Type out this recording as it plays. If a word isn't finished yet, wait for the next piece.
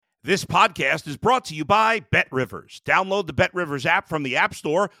This podcast is brought to you by BetRivers. Download the BetRivers app from the App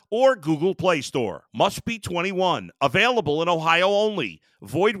Store or Google Play Store. Must be 21. Available in Ohio only.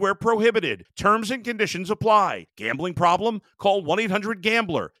 Void where prohibited. Terms and conditions apply. Gambling problem? Call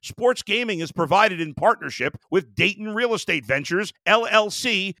 1-800-GAMBLER. Sports gaming is provided in partnership with Dayton Real Estate Ventures,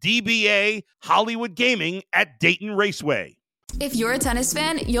 LLC, DBA, Hollywood Gaming at Dayton Raceway. If you're a tennis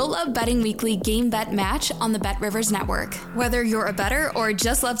fan, you'll love Betting Weekly Game Bet Match on the BetRivers Network. Whether you're a bettor or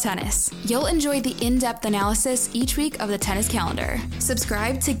just love tennis, you'll enjoy the in-depth analysis each week of the tennis calendar.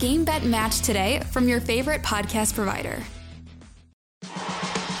 Subscribe to Game Bet Match today from your favorite podcast provider.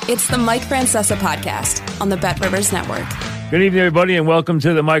 It's the Mike Francesa Podcast on the BetRivers Network. Good evening, everybody, and welcome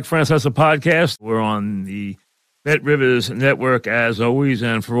to the Mike Francesa Podcast. We're on the BetRivers Network, as always,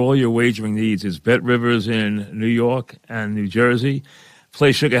 and for all your wagering needs, it's BetRivers in New York and New Jersey,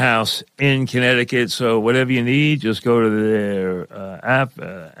 Play Sugar House in Connecticut. So whatever you need, just go to their app,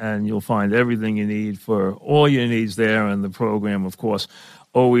 and you'll find everything you need for all your needs there. And the program, of course,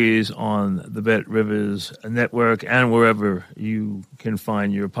 always on the BetRivers Network and wherever you can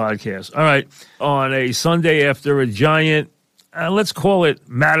find your podcast. All right, on a Sunday after a giant, let's call it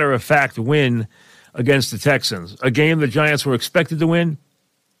matter-of-fact win against the Texans, a game the Giants were expected to win,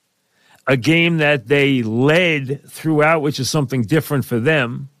 a game that they led throughout, which is something different for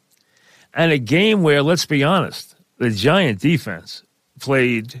them, and a game where, let's be honest, the Giant defense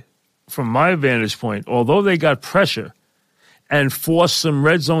played, from my vantage point, although they got pressure and forced some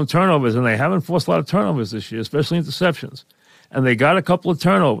red zone turnovers, and they haven't forced a lot of turnovers this year, especially interceptions, and they got a couple of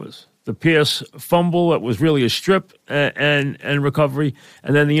turnovers. The Pierce fumble that was really a strip and recovery,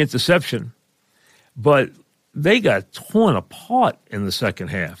 and then the interception. But they got torn apart in the second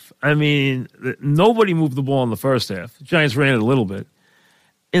half. I mean, nobody moved the ball in the first half. The Giants ran it a little bit.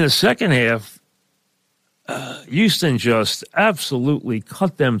 In the second half, Houston just absolutely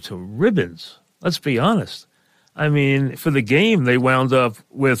cut them to ribbons. Let's be honest. I mean, for the game, they wound up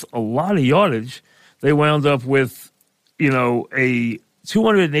with a lot of yardage. They wound up with, a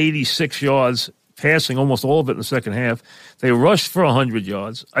 286 yards passing, almost all of it in the second half. They rushed for 100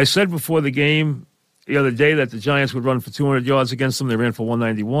 yards. I said before the game the other day that the Giants would run for 200 yards against them. They ran for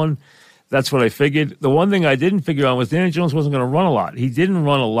 191. That's what I figured. The one thing I didn't figure out was Danny Jones wasn't going to run a lot. He didn't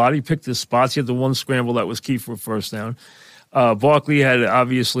run a lot. He picked his spots. He had the one scramble that was key for a first down. Barkley had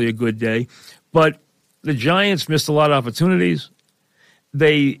obviously a good day. But the Giants missed a lot of opportunities.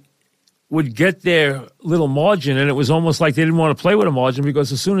 They would get their little margin, and it was almost like they didn't want to play with a margin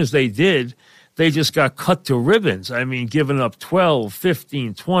because as soon as they did, they just got cut to ribbons. I mean, giving up 12,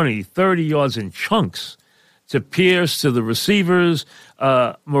 15, 20, 30 yards in chunks to Pierce, to the receivers.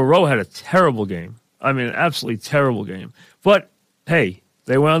 Moreau had a terrible game. I mean, an absolutely terrible game. But, hey,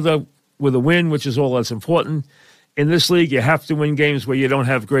 they wound up with a win, which is all that's important. In this league, you have to win games where you don't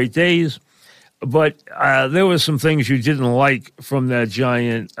have great days. But there were some things you didn't like from that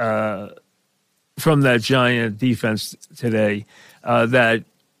Giant defense today that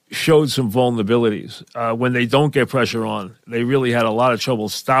showed some vulnerabilities. When they don't get pressure on, they really had a lot of trouble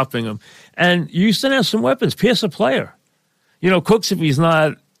stopping them. And Houston has some weapons. Pierce a player. Cooks, if he's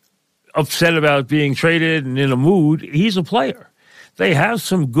not upset about being traded and in a mood, he's a player. They have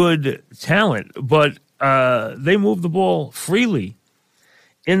some good talent, but they move the ball freely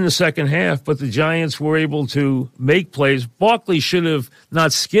in the second half, but the Giants were able to make plays. Barkley should have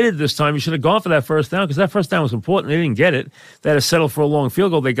not skidded this time. He should have gone for that first down because that first down was important. They didn't get it. They had to settle for a long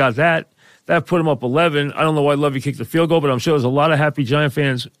field goal. They got that. That put him up 11. I don't know why Lovey kicked the field goal, but I'm sure there's a lot of happy Giant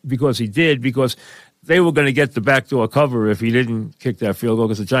fans because he did, because they were going to get the backdoor cover if he didn't kick that field goal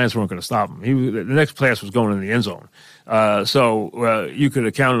because the Giants weren't going to stop him. The next pass was going in the end zone. So you could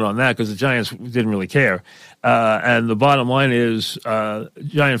have counted on that because the Giants didn't really care. And the bottom line is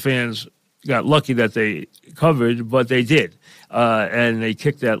Giant fans got lucky that they covered, but they did. And they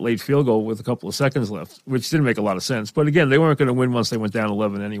kicked that late field goal with a couple of seconds left, which didn't make a lot of sense. But again, they weren't going to win once they went down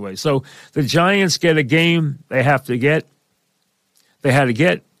 11 anyway. So the Giants get a game they had to get.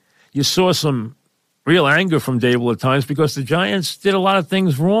 You saw some real anger from Dable at times because the Giants did a lot of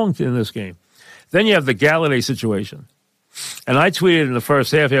things wrong in this game. Then you have the Galladay situation. And I tweeted in the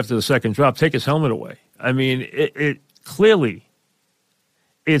first half after the second drop, take his helmet away. I mean, it clearly,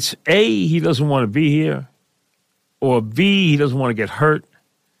 it's A, he doesn't want to be here, or B, he doesn't want to get hurt,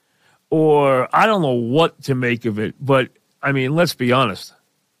 or I don't know what to make of it. But, I mean, let's be honest.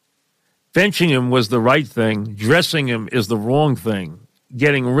 Benching him was the right thing. Dressing him is the wrong thing.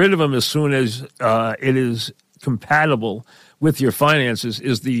 Getting rid of him as soon as it is compatible with your finances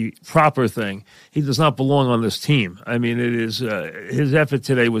is the proper thing. He does not belong on this team. I mean, it is his effort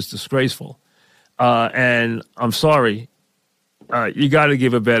today was disgraceful. And I'm sorry, you got to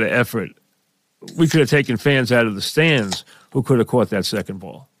give a better effort. We could have taken fans out of the stands who could have caught that second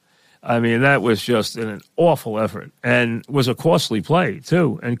ball. I mean, that was just an awful effort and was a costly play,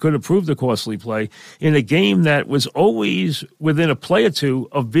 too, and could have proved a costly play in a game that was always within a play or two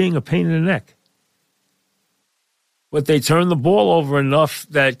of being a pain in the neck. But they turned the ball over enough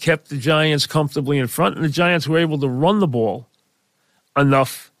that kept the Giants comfortably in front, and the Giants were able to run the ball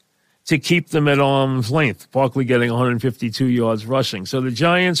enough to keep them at arm's length, Barkley getting 152 yards rushing. So the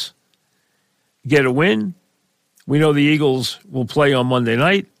Giants get a win. We know the Eagles will play on Monday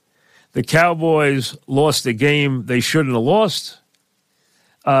night. The Cowboys lost a game they shouldn't have lost,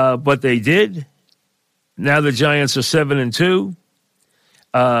 but they did. Now the Giants are 7-2.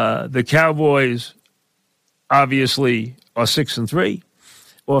 The Cowboys obviously are 6-3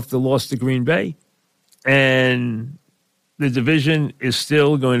 off the loss to Green Bay. And the division is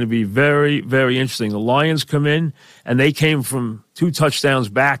still going to be very, very interesting. The Lions come in, and they came from 2 touchdowns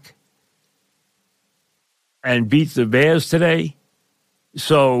back and beat the Bears today.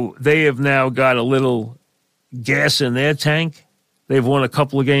 So they have now got a little gas in their tank. They've won a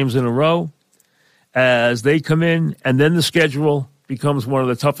couple of games in a row as they come in, and then the schedule becomes one of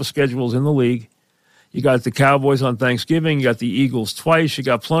the toughest schedules in the league. You got the Cowboys on Thanksgiving. You got the Eagles twice. You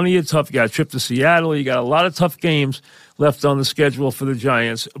got plenty of tough. You got a trip to Seattle. You got a lot of tough games left on the schedule for the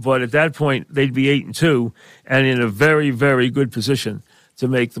Giants. But at that point, they'd be 8-2 and in a very, very good position to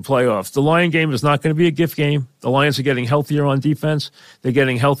make the playoffs. The Lion game is not going to be a gift game. The Lions are getting healthier on defense. They're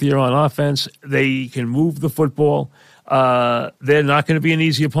getting healthier on offense. They can move the football. They're not going to be an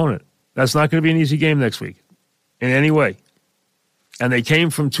easy opponent. That's not going to be an easy game next week in any way. And they came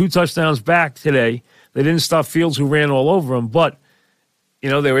from 2 touchdowns back today. They didn't stop Fields, who ran all over them, but, you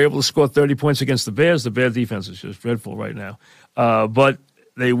know, they were able to score 30 points against the Bears. The Bears defense is just dreadful right now. But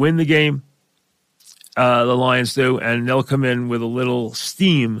they win the game. The Lions do, and they'll come in with a little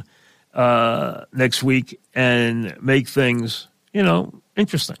steam next week and make things, you know,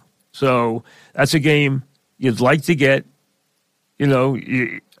 interesting. So that's a game you'd like to get. You know,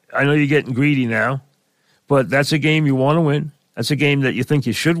 I know you're getting greedy now, but that's a game you want to win. That's a game that you think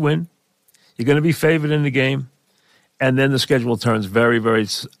you should win. You're going to be favored in the game, and then the schedule turns very, very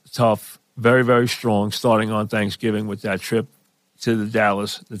tough, very, very strong, starting on Thanksgiving with that trip to the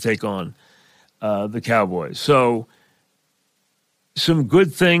Dallas to take on the Cowboys. So some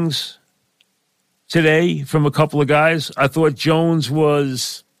good things today from a couple of guys. I thought Jones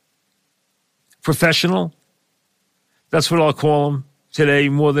was professional. That's what I'll call him today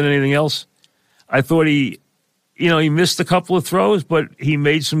more than anything else. I thought he missed a couple of throws, but he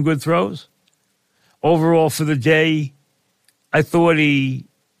made some good throws. Overall for the day, I thought he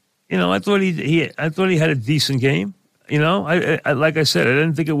had a decent game. You know, I like I said, I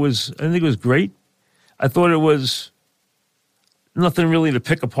didn't think it was great. I thought it was nothing really to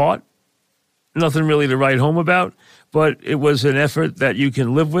pick apart, nothing really to write home about, but it was an effort that you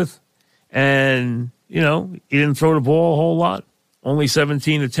can live with. And, you know, he didn't throw the ball a whole lot, only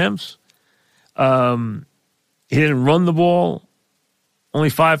 17 attempts. He didn't run the ball, only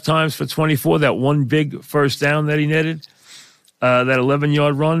 5 times for 24. That one big first down that he netted. That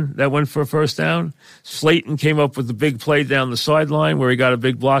 11-yard run that went for a first down. Slayton came up with the big play down the sideline where he got a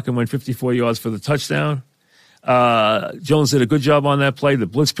big block and went 54 yards for the touchdown. Jones did a good job on that play. The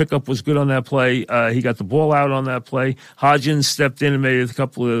blitz pickup was good on that play. He got the ball out on that play. Hodgins stepped in and made a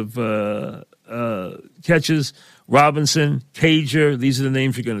couple of catches. Robinson, Cager, these are the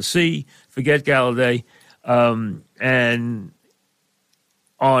names you're going to see. Forget Galladay. And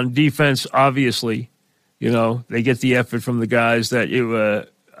on defense, obviously, you know, they get the effort from the guys that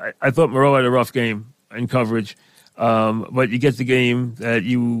I thought Moreau had a rough game in coverage, but you get the game that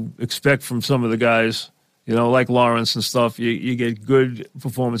you expect from some of the guys, you know, like Lawrence and stuff. You get good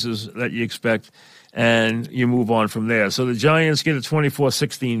performances that you expect, and you move on from there. So the Giants get a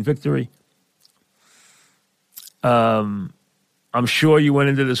 24-16 victory. I'm sure you went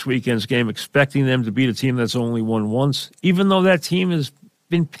into this weekend's game expecting them to beat a team that's only won once, even though that team has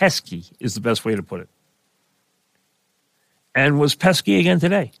been pesky, is the best way to put it. And was pesky again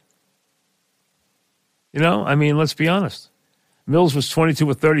today. You know, I mean, let's be honest. Mills was 22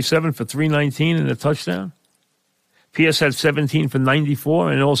 of 37 for 319 and a touchdown. Pierce had 17 for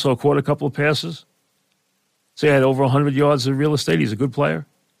 94 and also caught a couple of passes. So he had over 100 yards of real estate. He's a good player.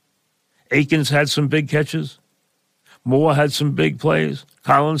 Akins had some big catches. Moore had some big plays.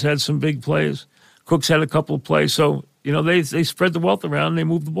 Collins had some big plays. Cooks had a couple of plays. So, you know, they spread the wealth around and they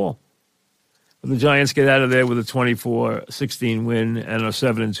moved the ball. But the Giants get out of there with a 24-16 win and are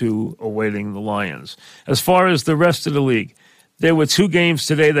 7-2 awaiting the Lions. As far as the rest of the league, there were 2 games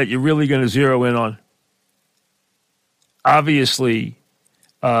today that you're really going to zero in on. obviously,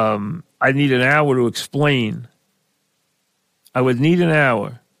 I need an hour to explain. I would need an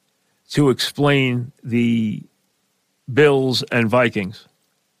hour to explain the Bills and Vikings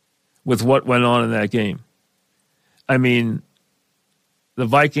with what went on in that game. I mean, the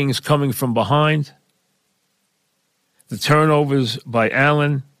Vikings coming from behind, the turnovers by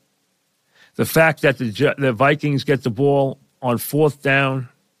Allen, the fact that the Vikings get the ball on fourth down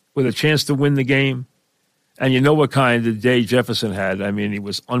with a chance to win the game, and you know what kind of day Jefferson had. I mean, he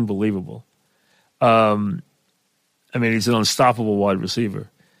was unbelievable. I mean, he's an unstoppable wide receiver.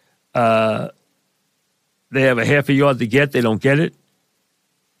 They have a half a yard to get. They don't get it.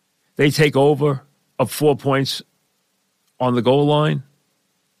 They take over up 4 points on the goal line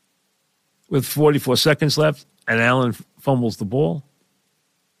with 44 seconds left, and Allen fumbles the ball.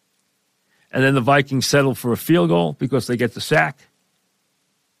 And then the Vikings settle for a field goal because they get the sack.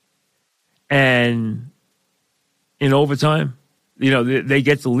 And in overtime, they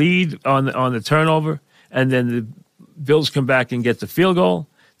get the lead on the turnover, and then the Bills come back and get the field goal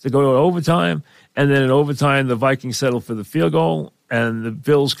to go to overtime. And then in overtime, the Vikings settle for the field goal, and the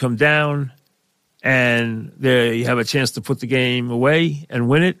Bills come down, and they have a chance to put the game away and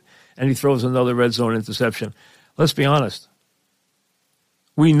win it, and he throws another red zone interception. Let's be honest.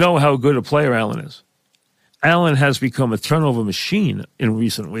 We know how good a player Allen is. Allen has become a turnover machine in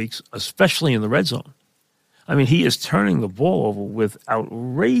recent weeks, especially in the red zone. I mean, he is turning the ball over with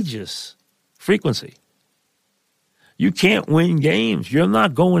outrageous frequency. You can't win games. You're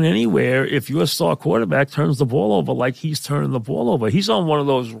not going anywhere if your star quarterback turns the ball over like he's turning the ball over. He's on one of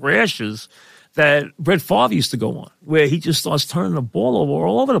those rashes that Brett Favre used to go on, where he just starts turning the ball over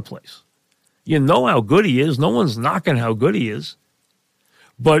all over the place. You know how good he is. No one's knocking how good he is.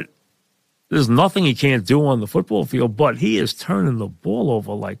 But there's nothing he can't do on the football field, but he is turning the ball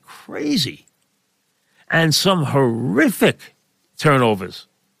over like crazy. And some horrific turnovers,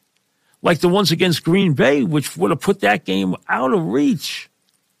 like the ones against Green Bay, which would have put that game out of reach.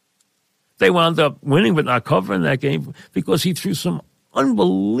 They wound up winning but not covering that game because he threw some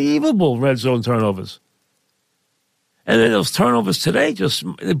unbelievable red zone turnovers. And then those turnovers today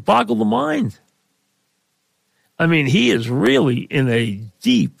it boggle the mind. I mean, he is really in a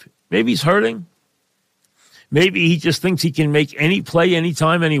deep, maybe he's hurting. Maybe he just thinks he can make any play,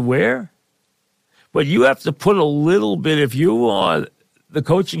 anytime, anywhere. But you have to put a little bit, if you are the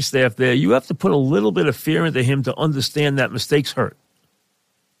coaching staff there, you have to put a little bit of fear into him to understand that mistakes hurt.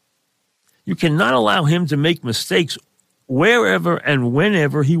 You cannot allow him to make mistakes wherever and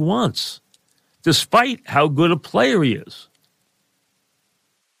whenever he wants, despite how good a player he is.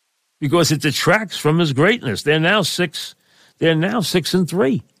 Because it detracts from his greatness. They're now 6-3.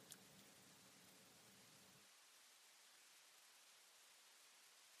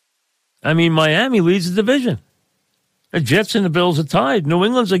 I mean, Miami leads the division. The Jets and the Bills are tied. New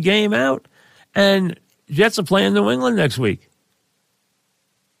England's a game out, and Jets are playing New England next week.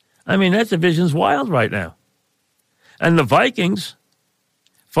 I mean, that division's wild right now. And the Vikings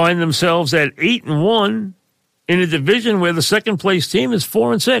find themselves at 8-1 in a division where the second-place team is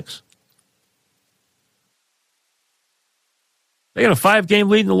 4-6. They got a 5-game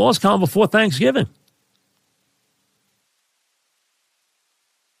lead in the loss column before Thanksgiving.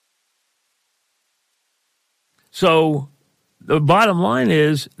 So the bottom line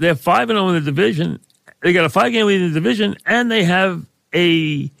is they're 5-0 in the division. They got a 5-game lead in the division, and they have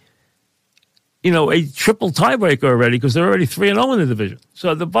a triple tiebreaker already because they're already 3-0 in the division.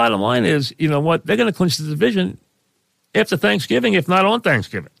 So the bottom line is, you know what? They're going to clinch the division after Thanksgiving, if not on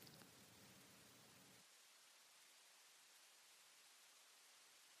Thanksgiving.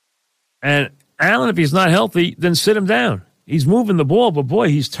 And Allen, if he's not healthy, then sit him down. He's moving the ball, but boy,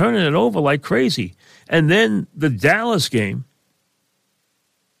 he's turning it over like crazy. And then the Dallas game,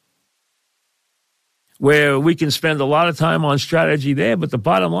 where we can spend a lot of time on strategy there, but the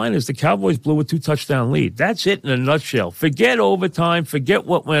bottom line is the Cowboys blew a 2-touchdown lead. That's it in a nutshell. Forget overtime, forget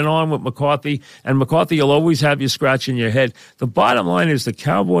what went on with McCarthy, and McCarthy will always have you scratching your head. The bottom line is the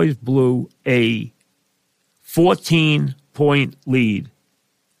Cowboys blew a 14-point lead.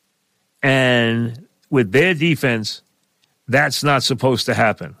 And with their defense, that's not supposed to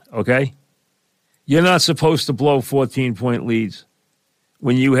happen, okay? You're not supposed to blow 14-point leads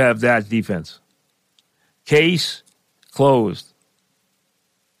when you have that defense. Case closed.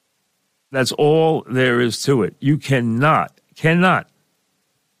 That's all there is to it. You cannot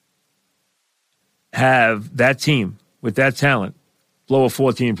have that team with that talent blow a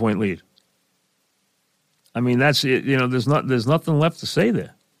 14-point lead. I mean, that's it. You know, there's nothing left to say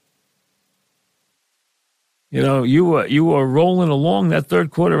there. You know, you are rolling along, that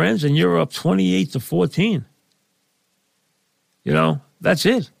third quarter ends, and you're up 28-14. That's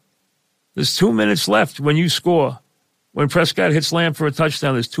it. There's 2 minutes left when you score. When Prescott hits Lamb for a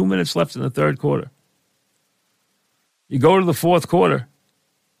touchdown, there's 2 minutes left in the third quarter. You go to the fourth quarter.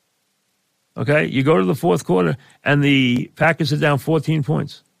 Okay? You go to the fourth quarter, and the Packers are down 14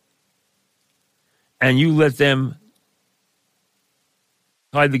 points. And you let them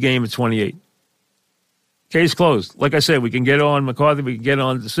tie the game at 28. Case closed. Like I said, we can get on McCarthy. We can get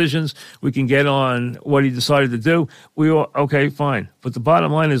on decisions. We can get on what he decided to do. Okay, fine. But the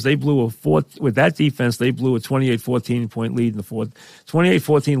bottom line is with that defense, they blew a 28-14 point lead in the fourth,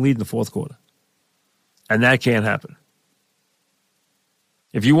 28-14 lead in the fourth quarter. And that can't happen.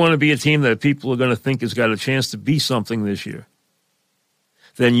 If you want to be a team that people are going to think has got a chance to be something this year,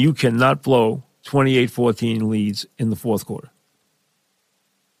 then you cannot blow 28-14 leads in the fourth quarter.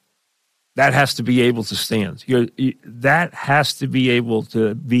 That has to be able to stand. That has to be able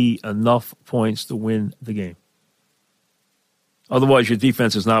to be enough points to win the game. Otherwise, your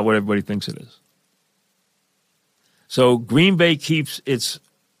defense is not what everybody thinks it is. So Green Bay keeps its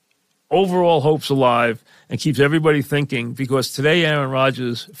overall hopes alive and keeps everybody thinking, because today Aaron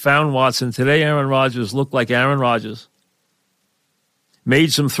Rodgers found Watson. Today Aaron Rodgers looked like Aaron Rodgers.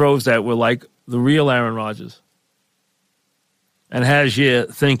 Made some throws that were like the real Aaron Rodgers. And has you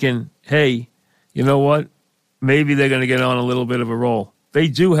thinking, hey, you know what? Maybe they're going to get on a little bit of a roll. They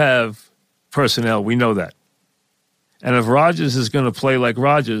do have personnel. We know that. And if Rodgers is going to play like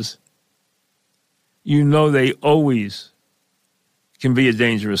Rodgers, they always can be a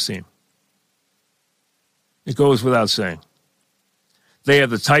dangerous team. It goes without saying. They have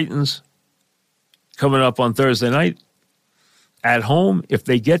the Titans coming up on Thursday night at home. If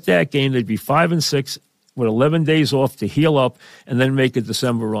they get that game, they'd be 5-6 with 11 days off to heal up and then make a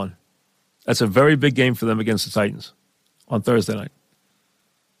December run. That's a very big game for them against the Titans on Thursday night.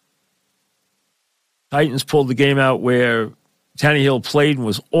 Titans pulled the game out where Tannehill played and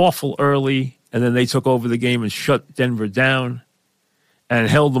was awful early, and then they took over the game and shut Denver down and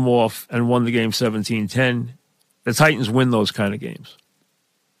held them off and won the game 17-10. The Titans win those kind of games.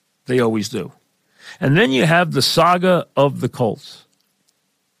 They always do. And then you have the saga of the Colts.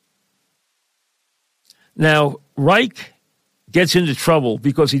 Now, Reich gets into trouble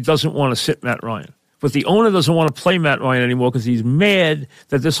because he doesn't want to sit Matt Ryan. But the owner doesn't want to play Matt Ryan anymore because he's mad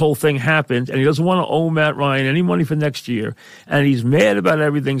that this whole thing happened, and he doesn't want to owe Matt Ryan any money for next year. And he's mad about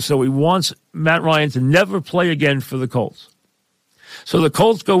everything, so he wants Matt Ryan to never play again for the Colts. So the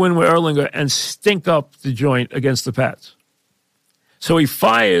Colts go in with Erlinger and stink up the joint against the Pats. So he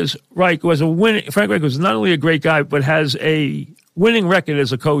fires Reich, who has Frank Reich was not only a great guy, but has a winning record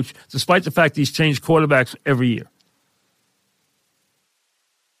as a coach, despite the fact he's changed quarterbacks every year.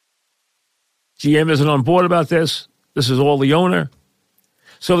 GM isn't on board about this. This is all the owner.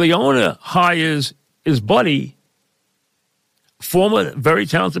 So the owner hires his buddy, former very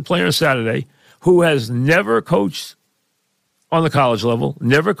talented player on Saturday, who has never coached on the college level,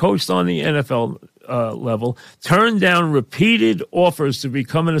 never coached on the NFL level, turned down repeated offers to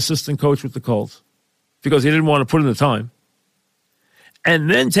become an assistant coach with the Colts because he didn't want to put in the time, and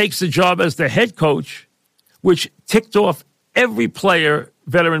then takes the job as the head coach, which ticked off every player,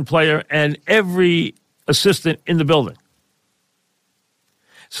 veteran player, and every assistant in the building.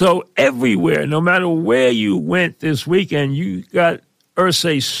 So everywhere, no matter where you went this weekend, you got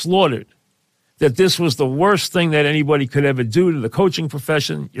Irsay slaughtered, that this was the worst thing that anybody could ever do to the coaching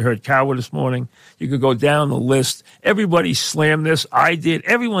profession. You heard Cowher this morning. You could go down the list. Everybody slammed this. I did.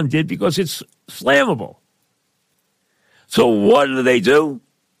 Everyone did, because it's flammable. So what do?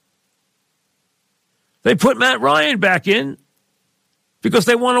 They put Matt Ryan back in because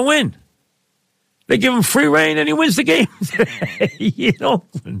they want to win. They give him free reign, and he wins the game today in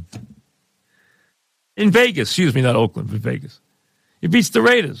Oakland. In Vegas. Excuse me, not Oakland, but Vegas. He beats the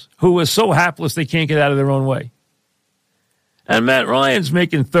Raiders, who are so hapless they can't get out of their own way. And Matt Ryan's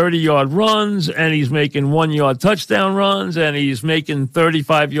making 30-yard runs, and he's making 1-yard touchdown runs, and he's making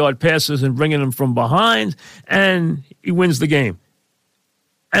 35-yard passes and bringing them from behind, and he wins the game.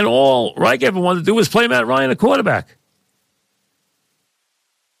 And all Reich ever wanted to do was play Matt Ryan a quarterback.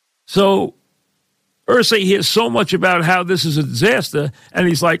 So Irsay hears so much about how this is a disaster, and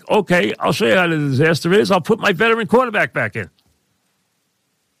he's like, okay, I'll show you how the disaster is. I'll put my veteran quarterback back in.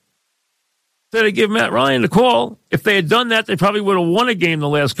 So they give Matt Ryan the call. If they had done that, they probably would have won a game the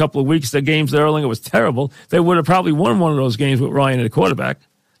last couple of weeks. The games that Erlinger was terrible. They would have probably won one of those games with Ryan at the quarterback.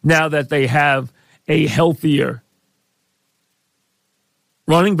 Now that they have a healthier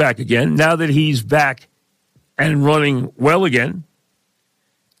running back again, now that he's back and running well again,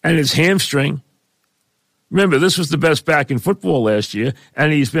 and his hamstring. Remember, this was the best back in football last year,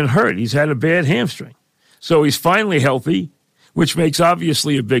 and he's been hurt. He's had a bad hamstring. So he's finally healthy. which makes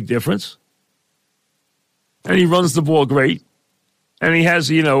obviously a big difference. And he runs the ball great. And he has,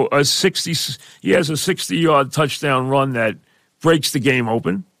 a 60-yard touchdown run that breaks the game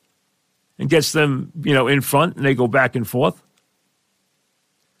open and gets them, in front, and they go back and forth.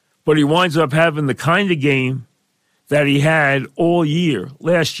 But he winds up having the kind of game that he had all year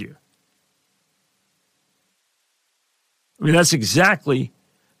last year. I mean, that's exactly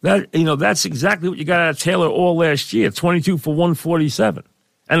what you got out of Taylor all last year, 22 for 147,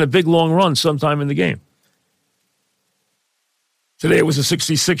 and a big long run sometime in the game. Today it was a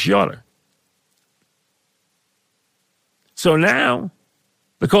 66-yarder. So now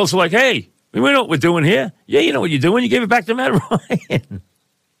the Colts are like, hey, we know what we're doing here. Yeah, you know what you're doing. You gave it back to Matt Ryan.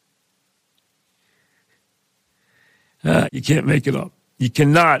 You can't make it up. You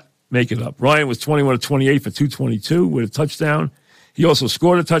cannot make it up. Ryan was 21 of 28 for 222 with a touchdown. He also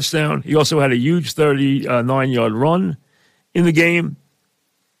scored a touchdown. He also had a huge 39-yard run in the game.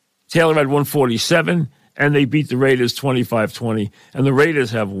 Taylor had 147, and they beat the Raiders 25-20. And the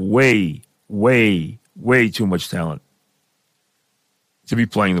Raiders have way, way, way too much talent to be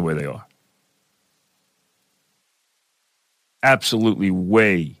playing the way they are. Absolutely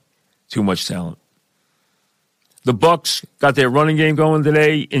way too much talent. The Bucs got their running game going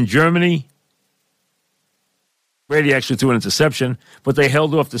today in Germany. Brady actually threw an interception, but they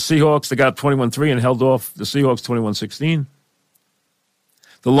held off the Seahawks. They got up 21-3 and held off the Seahawks 21-16.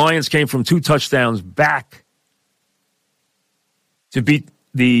 The Lions came from 2 touchdowns back to beat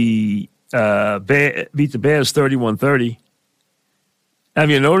the Bears 31-30. Have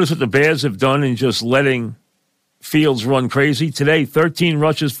you noticed what the Bears have done in just letting Fields run crazy? Today, 13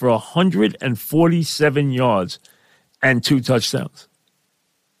 rushes for 147 yards and 2 touchdowns,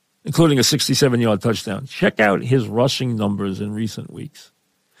 including a 67-yard touchdown. Check out his rushing numbers in recent weeks.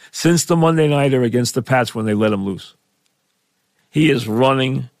 Since the Monday Nighter against the Pats when they let him loose, he is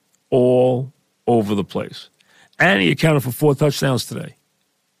running all over the place. And he accounted for 4 touchdowns today.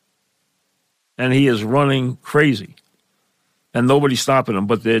 And he is running crazy. And nobody's stopping him,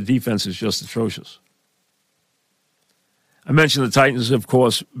 but their defense is just atrocious. I mentioned the Titans, of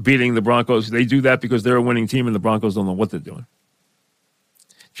course, beating the Broncos. They do that because they're a winning team and the Broncos don't know what they're doing.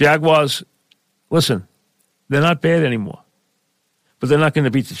 Jaguars, listen, they're not bad anymore. But they're not going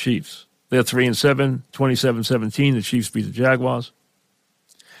to beat the Chiefs. They're 3-7, 27-17. The Chiefs beat the Jaguars.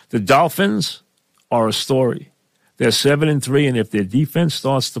 The Dolphins are a story. They're 7-3, and if their defense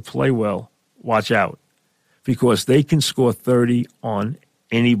starts to play well, watch out. Because they can score 30 on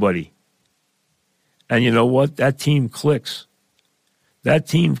anybody. And you know what? That team clicks. That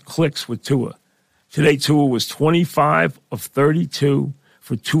team clicks with Tua. Today, Tua was 25 of 32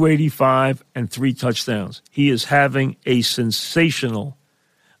 for 285 and 3 touchdowns. He is having a sensational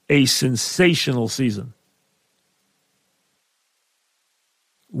season.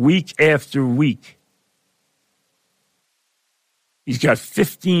 Week after week. He's got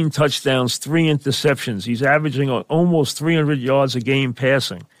 15 touchdowns, 3 interceptions. He's averaging almost 300 yards a game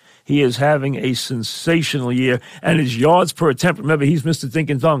passing. He is having a sensational year. And his yards per attempt, remember, he's Mr. Dink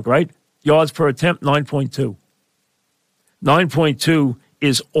and Dunk, right? Yards per attempt, 9.2. 9.2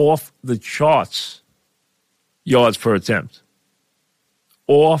 is off the charts. Yards per attempt.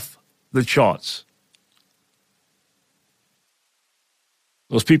 Off the charts.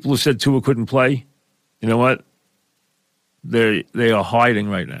 Those people who said Tua couldn't play, you know what? They are hiding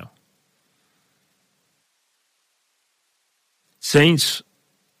right now. Saints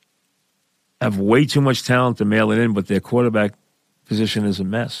have way too much talent to mail it in, but their quarterback position is a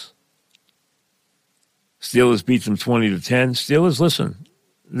mess. Steelers beat them 20-10. Steelers, listen,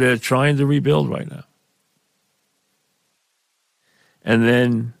 they're trying to rebuild right now. And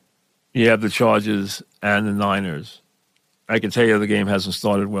then you have the Chargers and the Niners. I can tell you the game hasn't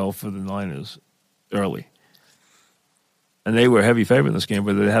started well for the Niners early. And they were a heavy favorite in this game,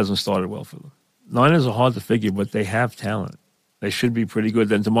 but it hasn't started well for them. Niners are hard to figure, but they have talent. They should be pretty good.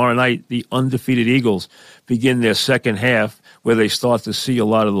 Then tomorrow night, the undefeated Eagles begin their second half where they start to see a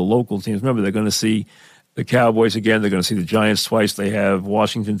lot of the local teams. Remember, they're going to see the Cowboys again. They're going to see the Giants twice. They have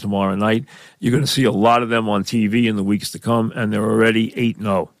Washington tomorrow night. You're going to see a lot of them on TV in the weeks to come, and they're already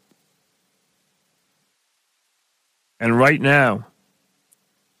 8-0. And right now,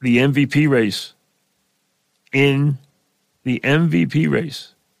 the MVP race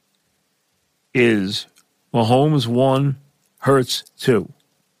is Mahomes 1, Hurts 2.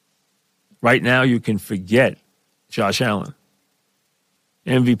 Right now, you can forget Josh Allen.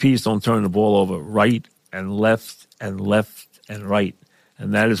 MVPs don't turn the ball over right and left and left and right.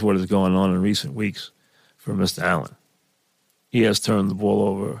 And that is what is going on in recent weeks for Mr. Allen. He has turned the ball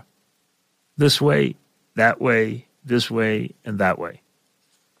over this way, that way, this way and that way.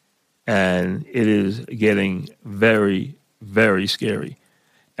 And it is getting very, very scary.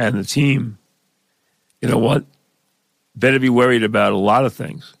 And the team, you know what, better be worried about a lot of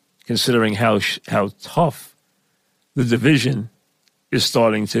things, considering how tough the division is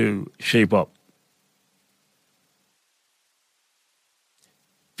starting to shape up.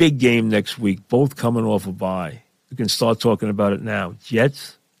 Big game next week, both coming off a bye. We can start talking about it now.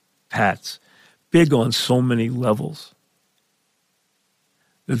 Jets, Pats, big on so many levels.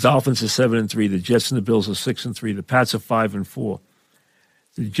 The Dolphins are 7-3. The Jets and the Bills are 6-3. The Pats are 5-4.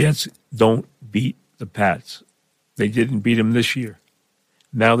 The Jets don't beat the Pats. They didn't beat them this year.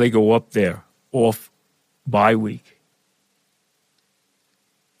 Now they go up there off bye week.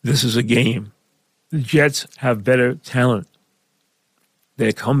 This is a game. The Jets have better talent.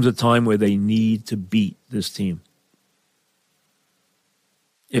 There comes a time where they need to beat this team.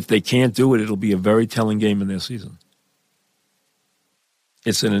 If they can't do it, it'll be a very telling game in their season.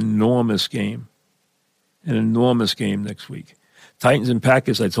 It's an enormous game. An enormous game next week. Titans and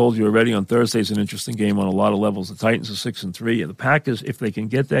Packers, I told you already on Thursday, is an interesting game on a lot of levels. The Titans are 6-3. And the Packers, if they can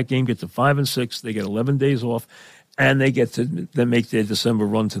get that game, get to 5-6, they get 11 days off, and they get to then make their December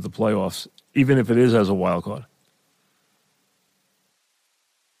run to the playoffs, even if it is as a wild card.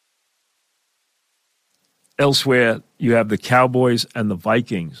 Elsewhere, you have the Cowboys and the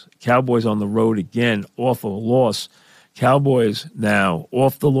Vikings. Cowboys on the road again, off a loss. Cowboys now,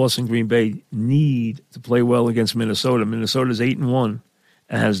 off the loss in Green Bay, need to play well against Minnesota. Minnesota's 8-1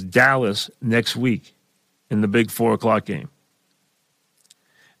 and has Dallas next week in the big 4 o'clock game.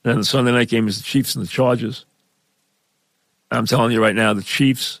 And then the Sunday night game is the Chiefs and the Chargers. I'm telling you right now, the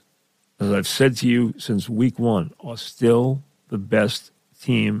Chiefs, as I've said to you since week 1, are still the best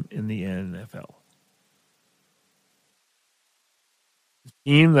team in the NFL. The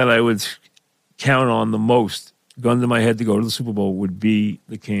team that I would count on the most, gun to my head to go to the Super Bowl, would be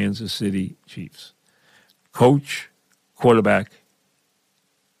the Kansas City Chiefs. Coach, quarterback,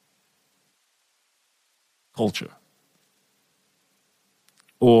 culture.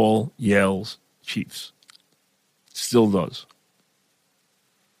 All yells Chiefs. Still does.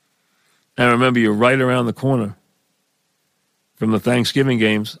 And remember, you're right around the corner from the Thanksgiving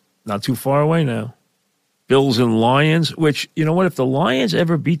games, not too far away now. Bills and Lions, which, you know what, if the Lions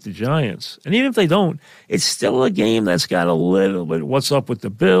ever beat the Giants, and even if they don't, it's still a game that's got a little bit, what's up with the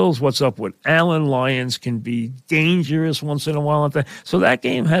Bills, what's up with Allen. Lions can be dangerous once in a while. So that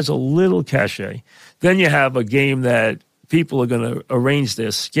game has a little cachet. Then you have a game that people are going to arrange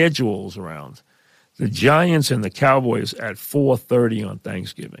their schedules around. The Giants and the Cowboys at 4:30 on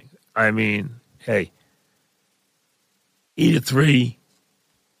Thanksgiving. I mean, hey, eat at 3,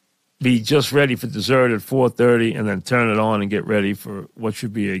 be just ready for dessert at 4:30, and then turn it on and get ready for what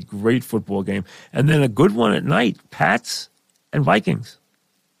should be a great football game. And then a good one at night, Pats and Vikings.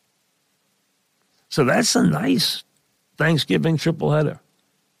 So that's a nice Thanksgiving triple header.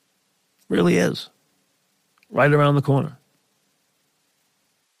 Really is. Right around the corner.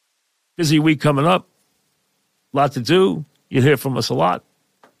 Busy week coming up. A lot to do. You'll hear from us a lot.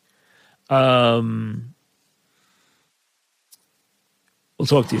 We'll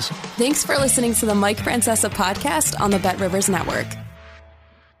talk to you soon. Thanks for listening to the Mike Francesa podcast on the Bet Rivers Network.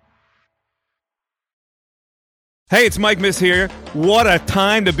 Hey, it's Mike Miss here. What a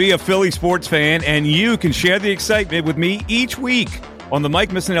time to be a Philly sports fan, and you can share the excitement with me each week on the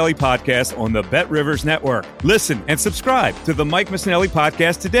Mike Missanelli podcast on the Bet Rivers Network. Listen and subscribe to the Mike Missanelli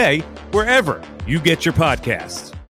podcast today, wherever you get your podcasts.